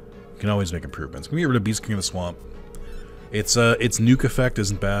can always make improvements. I'm gonna get rid of Beast King of the Swamp. Its nuke effect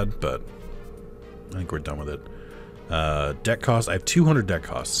isn't bad, but I think we're done with it. Deck cost. I have 200 deck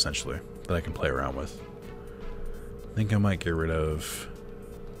costs, essentially, that I can play around with. I think I might get rid of...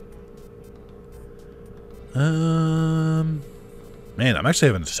 Man, I'm actually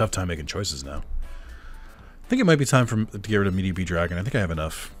having a tough time making choices now. I think it might be time to get rid of Meteor Bee Dragon. I think I have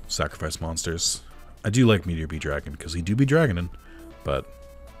enough sacrifice monsters. I do like Meteor Bee Dragon, because he do be dragoning, but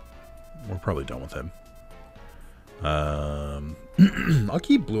we're probably done with him. I'll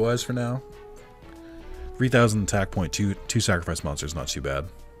keep Blue Eyes for now. 3,000 attack point, two sacrifice monsters, not too bad.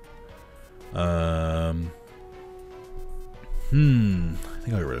 I think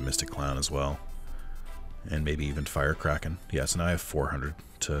I'll get rid of Mystic Clown as well. And maybe even Fire Kraken. Yeah, so now I have 400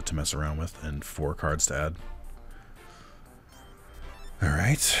 to mess around with, and 4 cards to add.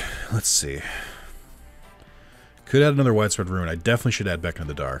 Alright, let's see. Could add another Widespread Rune. I definitely should add Beck in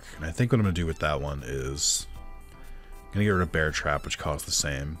the Dark. And I think what I'm going to do with that one is... I'm going to get rid of Bear Trap, which costs the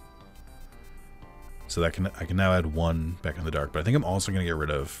same. So that I can now add 1 Beck in the Dark. But I think I'm also going to get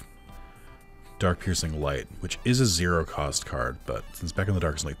rid of Dark Piercing Light, which is a 0 cost card, but since Back in the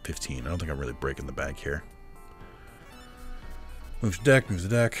Dark is only 15, I don't think I'm really breaking the bank here. Move the deck, move the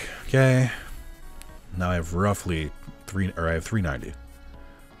deck. Okay. Now I have roughly 390.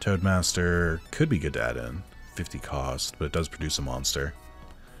 Toadmaster could be good to add in. 50 cost, but it does produce a monster.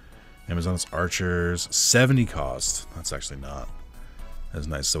 Amazon's Archers, 70 cost. That's actually not as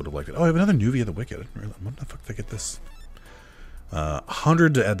nice as I would have liked it. Oh, I have another Nuvia the Wicked. When the fuck did I get this?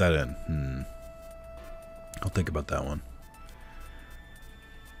 100 to add that in. I'll think about that one.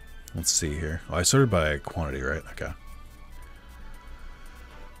 Let's see here. Oh, I sorted by quantity, right? Okay.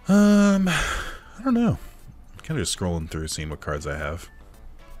 I don't know. I'm kind of just scrolling through, seeing what cards I have.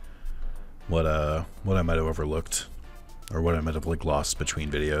 What I might have overlooked, or what I might have like lost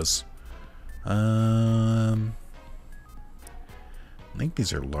between videos. I think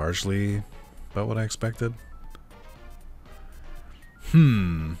these are largely about what I expected.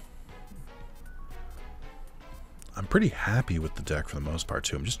 I'm pretty happy with the deck for the most part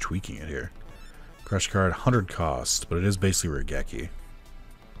too. I'm just tweaking it here. Crush card, 100 cost, but it is basically Regeki.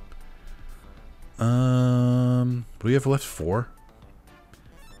 Do we have left 4?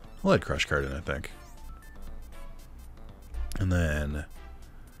 I'll add Crush card in, I think. And then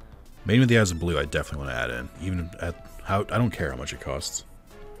Maiden with the Eyes of Blue, I definitely want to add in, even at how I don't care how much it costs,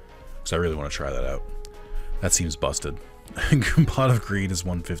 because I really want to try that out. That seems busted. Pot of Greed is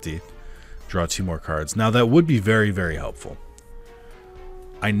 150. Draw 2 more cards. Now that would be very, very helpful.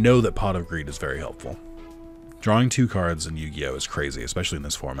 I know that Pot of Greed is very helpful. Drawing 2 cards in Yu-Gi-Oh! Is crazy, especially in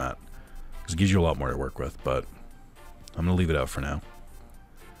this format, because it gives you a lot more to work with, but I'm going to leave it out for now.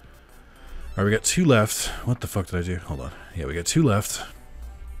 Alright, we got 2 left. What the fuck did I do? Hold on. Yeah, we got 2 left.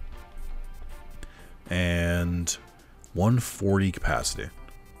 And 140 capacity.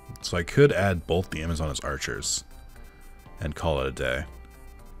 So I could add both the Amazon as Archers and call it a day.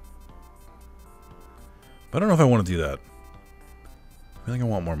 But I don't know if I want to do that. I think I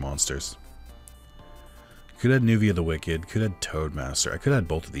want more monsters. Could add Nuvia the Wicked. Could add Toadmaster. I could add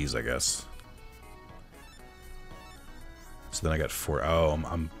both of these, I guess. So then I got 4. Oh, I'm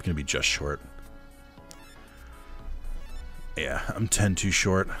going to be just short. Yeah, I'm 10 too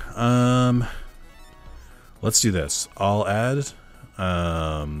short. Let's do this. I'll add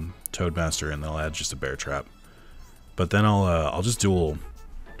Toadmaster and then I'll add just a Bear Trap. But then I'll just duel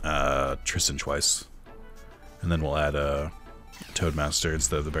Tristan twice. And then we'll add Toadmaster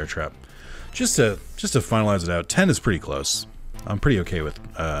instead of the Bear Trap. Just to finalize it out. 10 is pretty close. I'm pretty okay with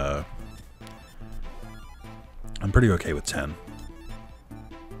 10.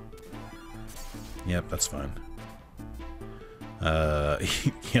 Yep, that's fine.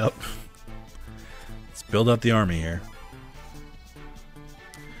 Yep. Let's build up the army here.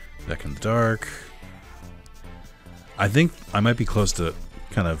 Back in the Dark. I think I might be close to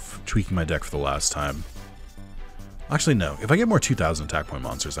kind of tweaking my deck for the last time. Actually, no. If I get more 2,000 attack point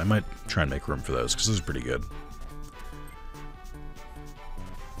monsters, I might try and make room for those, because those are pretty good.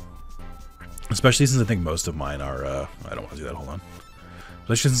 Especially since I think most of mine are, I don't want to do that, hold on.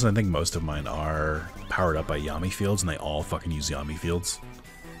 Especially since I think most of mine are powered up by Yami fields, and they all fucking use Yami fields.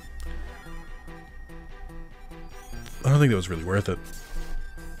 I don't think that was really worth it.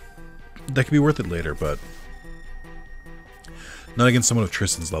 That could be worth it later, but not against someone of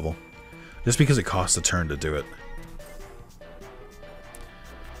Tristan's level. Just because it costs a turn to do it.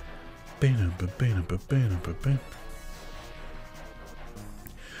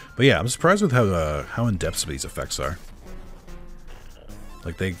 But yeah, I'm surprised with how in-depth some of these effects are.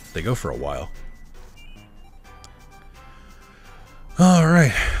 Like, they go for a while.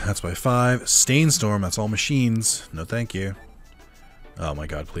 Alright, that's by 5. Stainstorm, that's all machines. No thank you. Oh my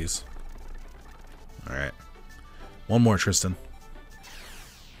god, please. Alright. One more, Tristan.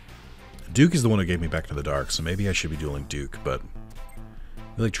 Duke is the one who gave me Back into the Dark, so maybe I should be dueling Duke, but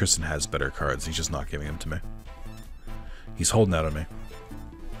I feel like Tristan has better cards. He's just not giving them to me. He's holding out on me.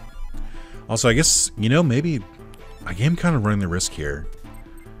 Also, I guess, you know, maybe I am kind of running the risk here.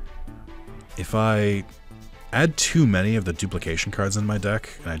 If I add too many of the duplication cards in my deck,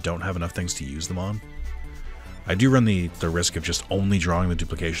 and I don't have enough things to use them on, I do run the risk of just only drawing the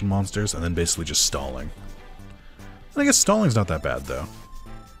duplication monsters, and then basically just stalling. And I guess stalling's not that bad, though.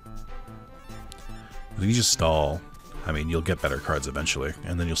 If you just stall, I mean, you'll get better cards eventually,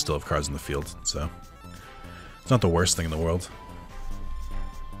 and then you'll still have cards in the field, so it's not the worst thing in the world.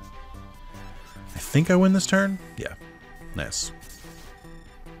 I think I win this turn? Yeah. Nice.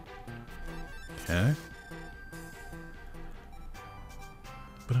 Okay.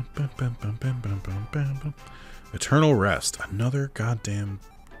 Eternal Rest. Another goddamn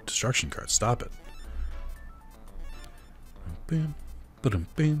destruction card. Stop it.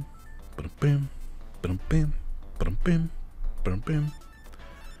 Ba-dum-bim. Ba-dum-bim. Ba-dum-bim. Ba-dum-bim.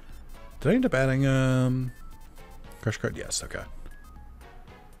 Did I end up adding crush card? Yes, okay.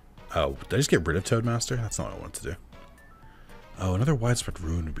 Oh, did I just get rid of Toadmaster? That's not what I wanted to do. Oh, another widespread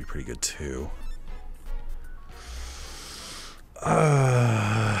ruin would be pretty good too.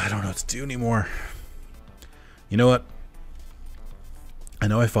 I don't know what to do anymore. You know what? I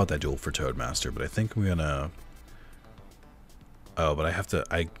know I fought that duel for Toadmaster, but I think I'm gonna... Oh, but I have to...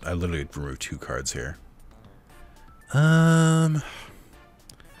 I literally remove 2 cards here. No,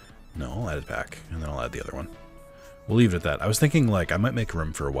 I'll add it back, and then I'll add the other one. We'll leave it at that. I was thinking, like, I might make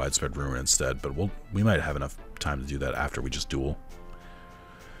room for a widespread ruin instead, but we might have enough time to do that after we just duel.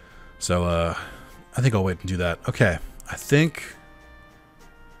 So, I think I'll wait and do that. Okay, I think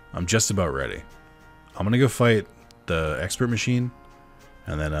I'm just about ready. I'm gonna go fight the expert machine,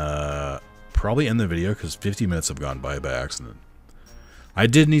 and then, probably end the video, because 50 minutes have gone by accident. I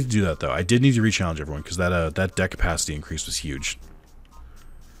did need to do that, though. I did need to re-challenge everyone, because that deck capacity increase was huge.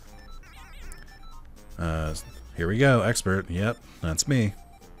 Here we go, expert. Yep, that's me.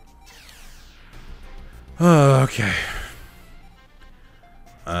 Oh, okay.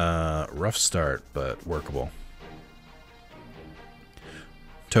 Rough start, but workable.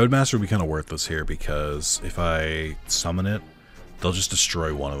 Toadmaster would be kind of worthless here, because if I summon it, they'll just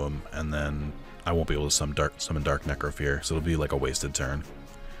destroy one of them, and then I won't be able to summon Dark Necrofear, so it'll be like a wasted turn.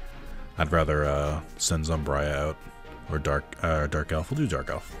 I'd rather send Zumbria out, or Dark Elf. We'll do Dark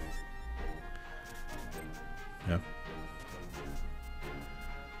Elf. Yeah.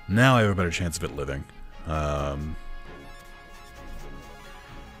 Now I have a better chance of it living. I'm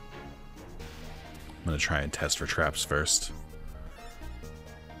gonna try and test for traps first.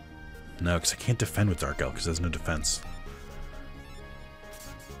 No, because I can't defend with Dark Elf, because there's no defense.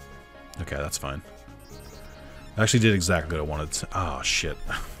 Okay, that's fine. I actually did exactly what I wanted to. Oh, shit.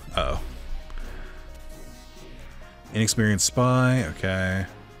 Uh-oh. Inexperienced spy. Okay.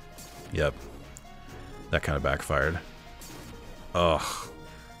 Yep. That kind of backfired. Ugh.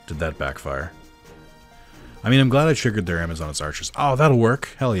 Did that backfire? I mean, I'm glad I triggered their Amazoness Archers. Oh, that'll work.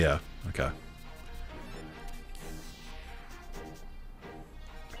 Hell yeah. Okay.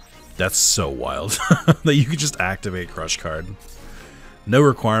 That's so wild. That you could just activate Crush card. No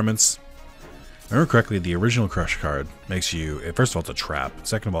requirements. Remember correctly, the original Crush card makes you... First of all, it's a trap.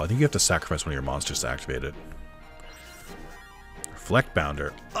 Second of all, I think you have to sacrifice one of your monsters to activate it. Reflect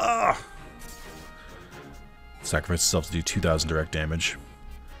Bounder. Ugh! Sacrifice itself to do 2,000 direct damage.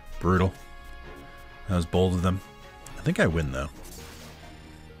 Brutal. That was bold of them. I think I win, though.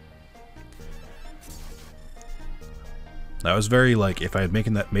 That was very, like, if I had made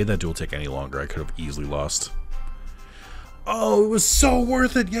that duel take any longer, I could have easily lost. Oh, it was so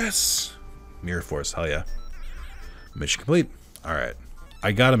worth it, yes! Mirror Force, hell yeah. Mission complete. Alright.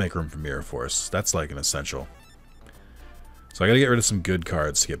 I gotta make room for Mirror Force. That's like an essential. So I gotta get rid of some good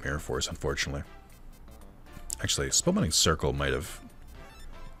cards to get Mirror Force, unfortunately. Actually, Spellbinding Circle might have...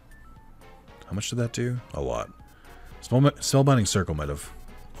 How much did that do? A lot. Spellbinding Circle might have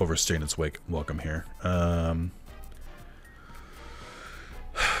overstayed its welcome here.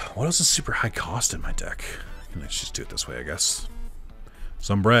 What else is super high cost in my deck? Let's just do it this way, I guess.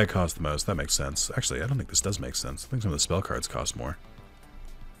 Zumbria cost the most. That makes sense. Actually, I don't think this does make sense. I think some of the spell cards cost more.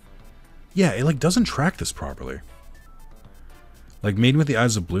 Yeah, it like doesn't track this properly. Like Maiden with the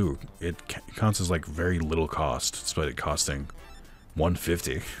Eyes of Blue, it counts as like very little cost, despite it costing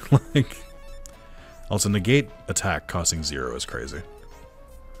 150. Like, also negate attack costing 0 is crazy.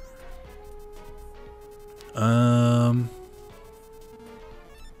 I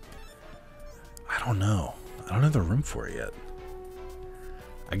don't know. I don't have the room for it yet.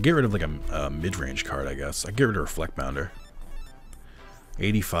 I can get rid of like a mid-range card, I guess. I can get rid of Reflect Bounder.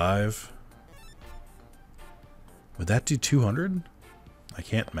 85. Would that do 200? I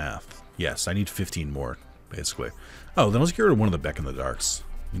can't math. Yes, I need 15 more, basically. Oh, then let's get rid of one of the Beck in the Darks.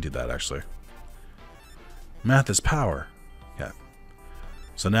 We can do that, actually. Math is power. Yeah.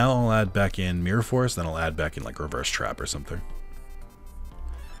 So now I'll add back in Mirror Force, then I'll add back in like Reverse Trap or something.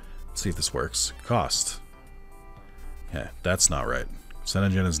 Let's see if this works. Cost. Yeah, that's not right.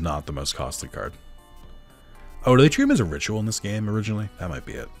 Senegen is not the most costly card. Oh, do they treat him as a ritual in this game originally? That might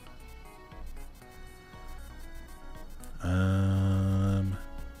be it.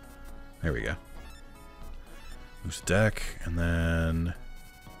 There we go. Loose deck, and then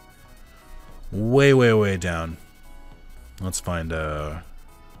way, way, way down. Let's find a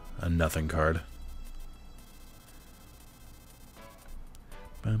nothing card.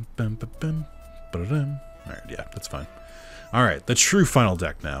 Alright, yeah, that's fine. Alright, the true final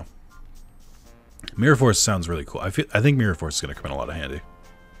deck now. Mirror Force sounds really cool. I think Mirror Force is going to come in a lot of handy.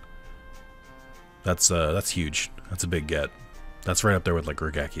 That's huge. That's a big get. That's right up there with like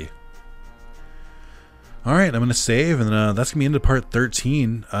Regeki. All right, I'm gonna save, and that's gonna be into part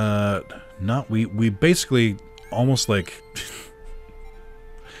 13. We basically almost like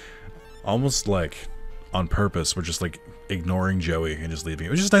almost like on purpose. We're just like ignoring Joey and just leaving.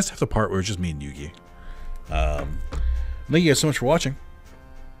 It was just nice to have the part where it's just me and Yugi. Thank you guys so much for watching.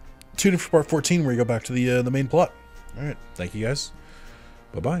 Tune in for part 14 where you go back to the main plot. All right, thank you guys.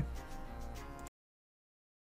 Bye bye.